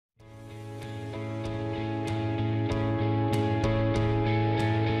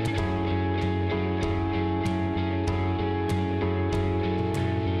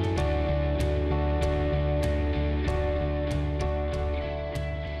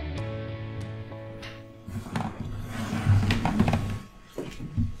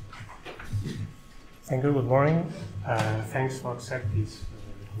Thank you, good morning. Thanks for accepting this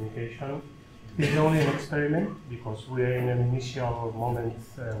communication. This is only an experiment because we are in an initial moment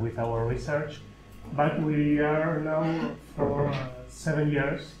with our research, but we are now for 7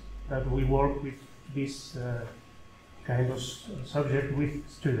 years that we work with this kind of subject with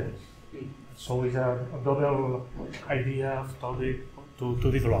students. So it's a double idea of topic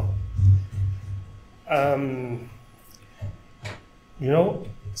to develop.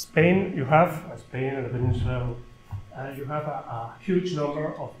 Spain, you have Spain and the peninsula. You have a huge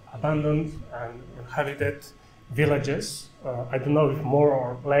number of abandoned and inhabited villages. I don't know if more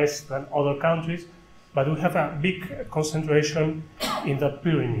or less than other countries, but we have a big concentration in the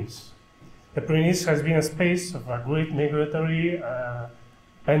Pyrenees. The Pyrenees has been a space of a great migratory,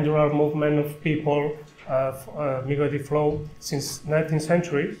 pendular movement of people, migratory flow since 19th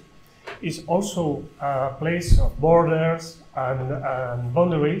century. It's also a place of borders and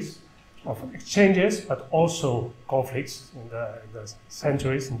boundaries, of exchanges, but also conflicts in the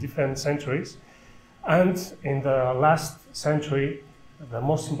centuries, in different centuries. And in the last century, the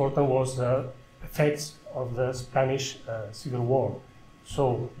most important was the effects of the Spanish Civil War.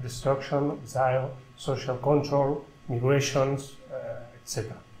 So destruction, exile, social control, migrations,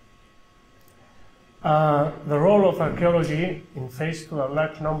 etc. The role of archaeology in face to a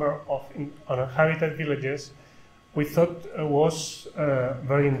large number of uninhabited villages we thought was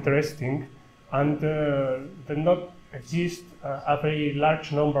very interesting, and did not exist a very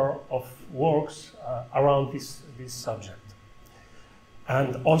large number of works around this subject.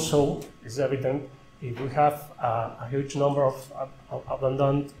 And also, it's evident, if we have a huge number of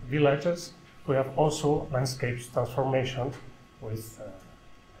abandoned villages, we have also landscapes transformations with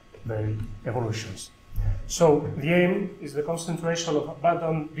the evolutions. So the aim is the concentration of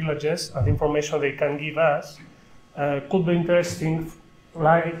abandoned villages and the information they can give us could be interesting,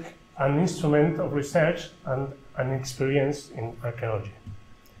 like an instrument of research and an experience in archaeology.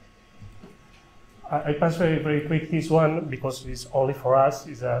 I pass very quick this one because it's only for us.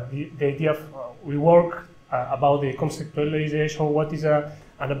 Is the idea of we work about the conceptualization. What is an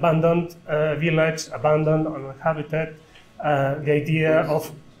abandoned village, abandoned, uninhabited? The idea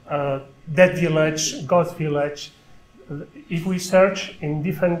of dead village, ghost village. If we search in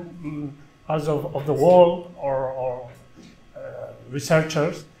different parts of the world or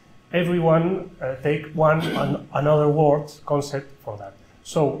researchers, everyone take one another word concept for that.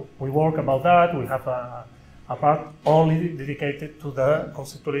 So we work about that. We have a part only dedicated to the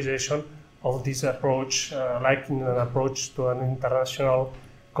conceptualization of this approach, like in an approach to an international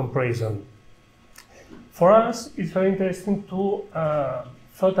comparison. For us, it's very interesting to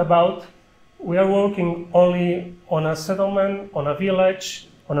thought about. We are working only on a settlement, on a village,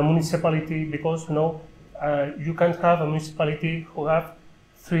 on a municipality, because you can have a municipality who have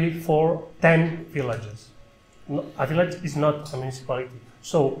 3, 4, 10 villages. A village is not a municipality.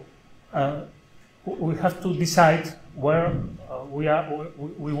 So we have to decide where we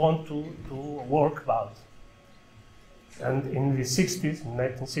want to work about. And in the 60s, in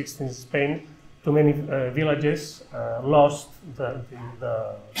 1960s, in Spain, too many villages lost the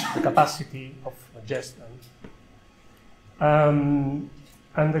capacity of gestion.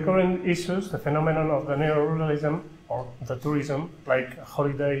 And the current issues, the phenomenon of the neo-ruralism or the tourism, like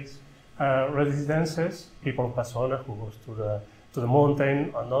holidays, residences, people in Barcelona who goes to the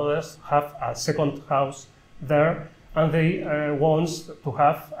mountain, and others have a second house there, and they want to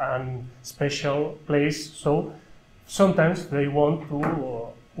have a special place. So sometimes they want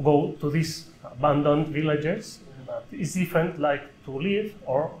to go to these abandoned villages. But it's different, like to live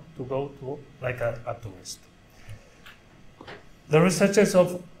or to go to like a tourist. The researches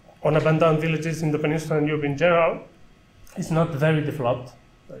on abandoned villages in the Peninsula and Europe in general is not very developed.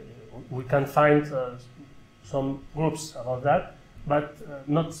 We can find some groups about that, but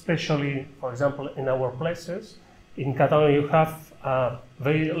not especially, for example, in our places. In Catalonia, you have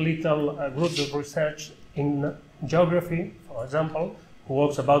very little groups of research in geography, for example, who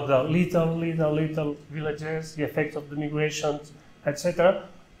works about the little villages, the effects of the migrations, etc.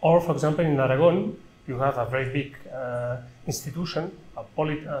 Or, for example, in Aragon, you have a very big institution, a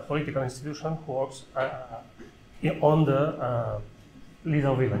political institution who works on the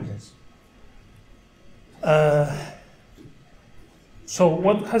little villages. So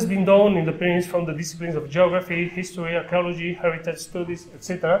what has been done in the Pyrenees from the disciplines of geography, history, archaeology, heritage studies,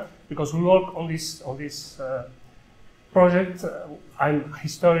 etc. Because we work on this project. I'm a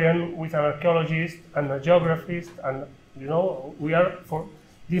historian with an archaeologist and a geographist, and we are for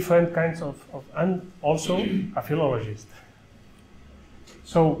different kinds of and also a philologist.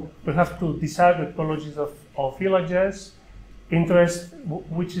 So we have to decide the typologies of villages, interest,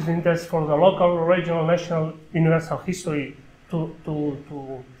 which is the interest for the local, regional, national, universal history to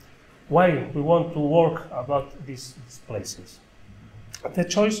why we want to work about these places. The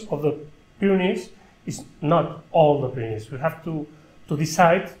choice of the Pyrenees is not all the Pyrenees. We have to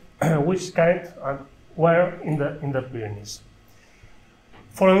decide which kind and where in the Pyrenees.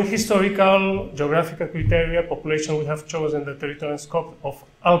 Following historical, geographical criteria, population, we have chosen the territorial scope of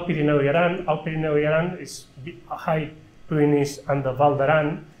Alt Pirineu-Aran. Alt Pirineu-Aran is High Pyrenees, and the Val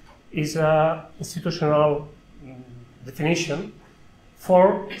d'Aran is an institutional definition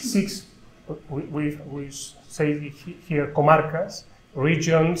for 6, we say here, comarcas,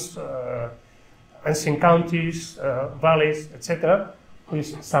 regions, ancient counties, valleys, etc.,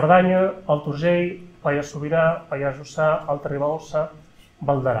 with Cerdanya, Alt Urgell, Pallars Sobirà, Pallars Jussà, Alta Ribagorça,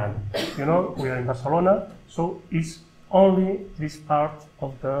 Val d'Aran. You know, we are in Barcelona, so it's only this part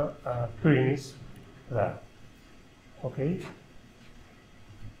of the Pyrenees there. Okay?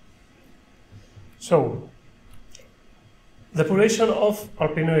 So, the population of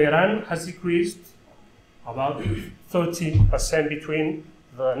Alt Pirineu-Aran has decreased about 30% between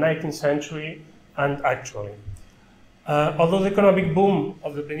the 19th century and actually. Although the economic boom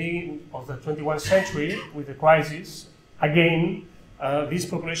of the beginning of the 21st century with the crisis, again, this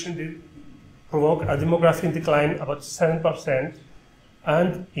population did provoke a demographic decline about 7%,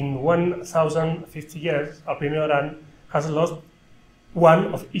 and in 1,050 years, Alt Pirineu-Aran has lost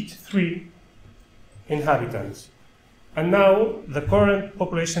 1 of each 3 inhabitants. And now, the current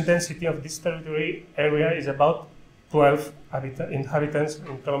population density of this territory area is about 12 inhabitants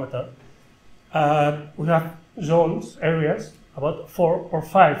in kilometer. We have zones, areas, about 4 or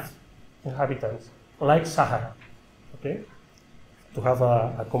 5 inhabitants, like Sahara, okay? To have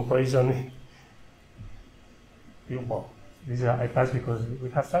a comparison, well, this I pass because we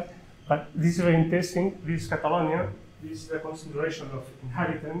have that, but this is very interesting. This is Catalonia, this is the concentration of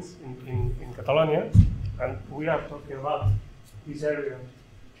inhabitants in Catalonia, and we are talking about this area.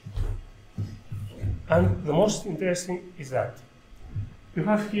 And the most interesting is that you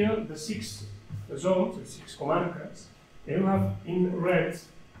have here the 6 zones, the 6 comarcas, and you have in red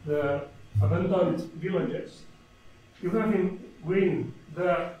the abandoned villages. You have in green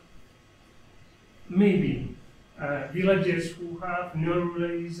the maybe villages who have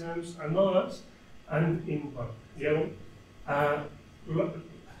neoruralisms and others, and in yellow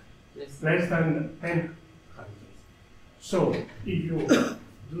less than 10 habitants. So if you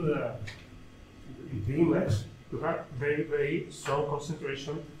do the image, you have very, very strong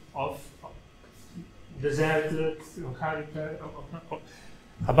concentration of deserted,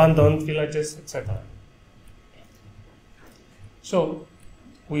 abandoned villages, etc. So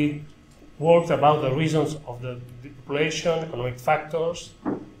we worked about the reasons of the population, economic factors,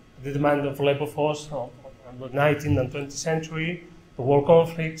 the demand of labor force of the 19th and 20th century, the war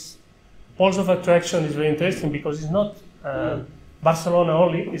conflicts. Poles of attraction is very interesting because it's not Barcelona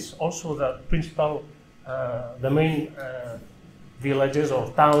only, it's also the principal, the main villages or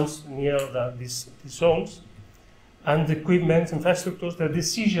towns near these zones. And the equipment, infrastructures, the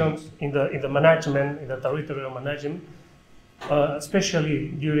decisions in the management, in the territorial management, especially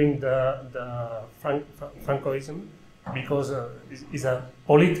during the Francoism, because it's a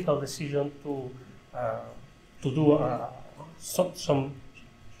political decision to do some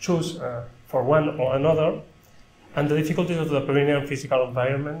choose for one or another, and the difficulties of the Pyrenean physical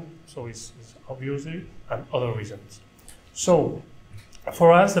environment, so it's obviously, and other reasons. So,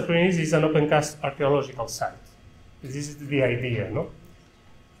 for us, the Pyrenees is an open-cast archaeological site. This is the idea, no?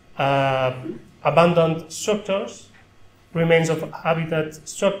 Abandoned structures, remains of habitat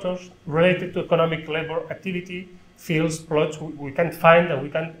structures related to economic labor activity, fields, plots we can find and we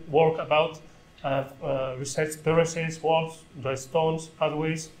can work about, research terraces, walls, dry stones,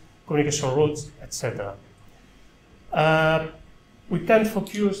 pathways, communication routes, etc. We can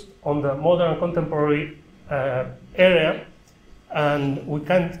focus on the modern contemporary area, and we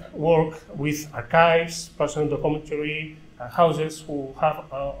can work with archives, personal documentary, houses who have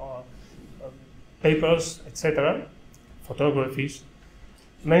papers, etc., photographies.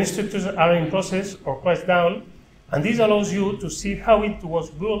 Many structures are in process or closed down, and this allows you to see how it was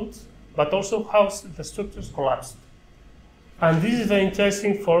built, but also how the structures collapsed. And this is very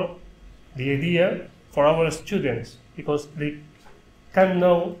interesting for the idea for our students, because they can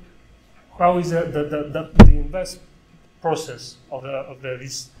know how is the invest process of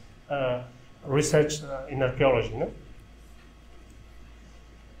this research in archaeology, no?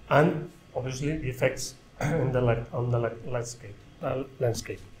 And obviously the effects on the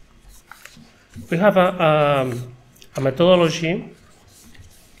landscape. We have a methodology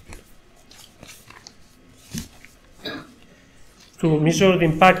to measure the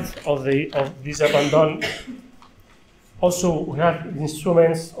impact of this abandon. Also, we have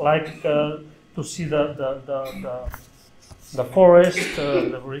instruments like to see the forest,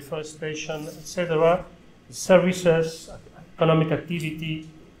 the reforestation, etc., services, economic activity,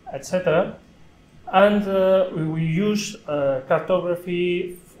 etc. And we use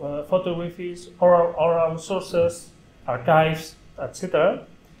cartography, photographies, oral sources, archives, etc.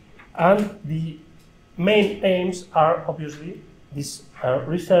 And the main aims are obviously this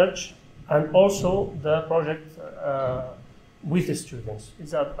research and also the project with the students.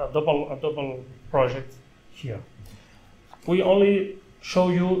 It's a double project here. We only show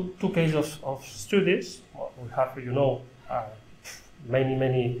you two cases of studies. We have,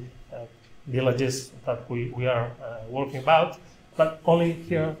 many villages that we are working about, but only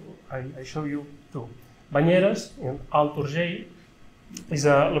here I show you two. Banyeres in Alt Urgell is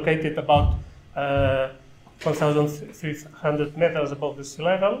located about 1,300 meters above the sea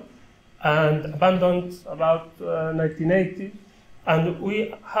level and abandoned about 1980. And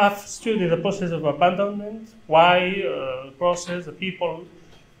we have studied the process of abandonment, why, the process, the people.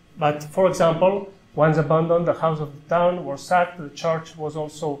 But for example, once abandoned, the house of the town was sacked, the church was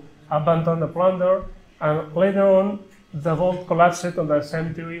also abandoned and plundered, and later on, the vault collapsed and the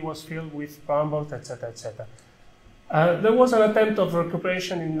cemetery was filled with brambles, etc., etc. There was an attempt of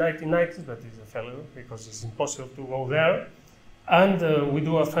recuperation in 1990s, but it's a failure because it's impossible to go there. And we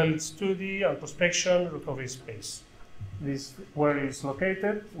do a field study and prospection recovery space. This where it's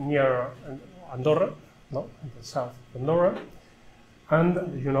located, near Andorra, no, in the south of Andorra. And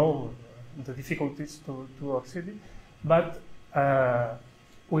the difficulties to accede. But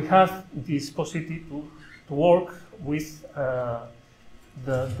we have this possibility to work with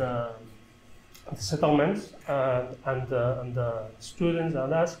the settlements and the students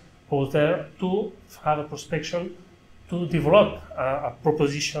and us who are there to have a prospection to develop a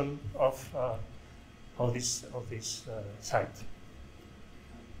proposition of this site.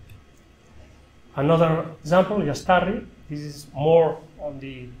 Another example, Jastarri. This is more on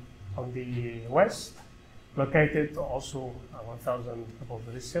the west, located also 1,000 above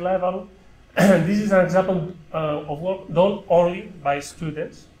the sea level. This is an example of work done only by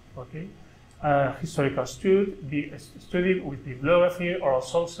students. Okay, historical study with bibliography, oral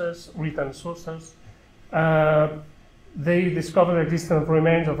sources, written sources. They discovered the existence of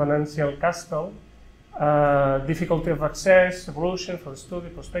remains of an ancient castle, difficulty of access, evolution for study,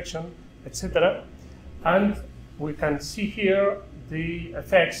 prospection, etc. And we can see here the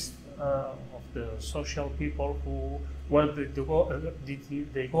effects of the social people where did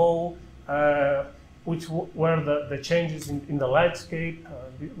they go, which were the changes in the landscape.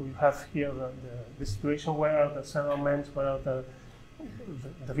 We have here the situation where the settlements, where the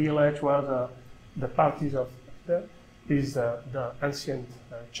village, where the parties of the ancient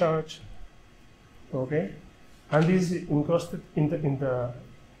church. Okay, and this is encrusted in the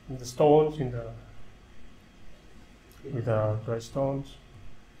stones, with the dry stones.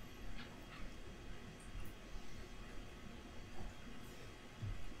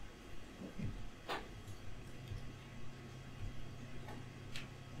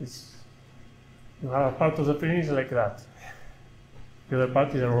 You have a part of the Pyrenees like that. The other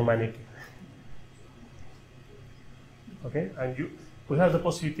part is a Romanic. Okay, and we have the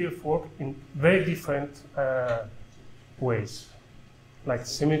possibility of work in very different ways, like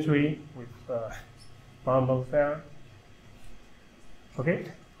symmetry with brambles there. Okay,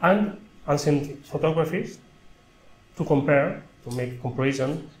 and ancient photographies to compare, to make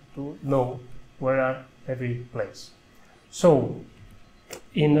comparison, to know where are every place. So,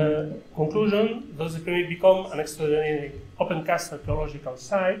 in conclusion, those Pyrenees become an extraordinary open-cast archaeological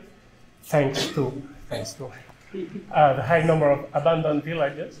site, thanks to the high number of abandoned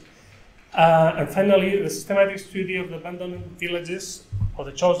villages. And finally, the systematic study of the abandoned villages of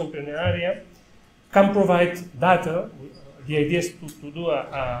the chosen Pyrenean area can provide data. The idea is to do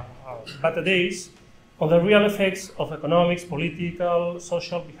a database on the real effects of economics, political,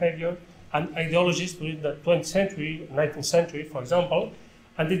 social behavior, and ideologies during the 20th century, 19th century, for example,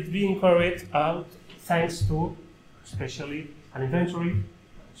 and it's being carried out thanks to, especially, an inventory.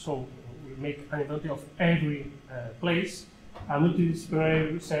 So we make an inventory of every place, a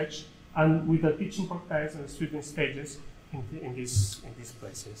multidisciplinary research, and with the teaching portals and student stages in these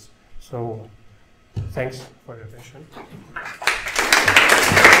places. So, thanks for your attention.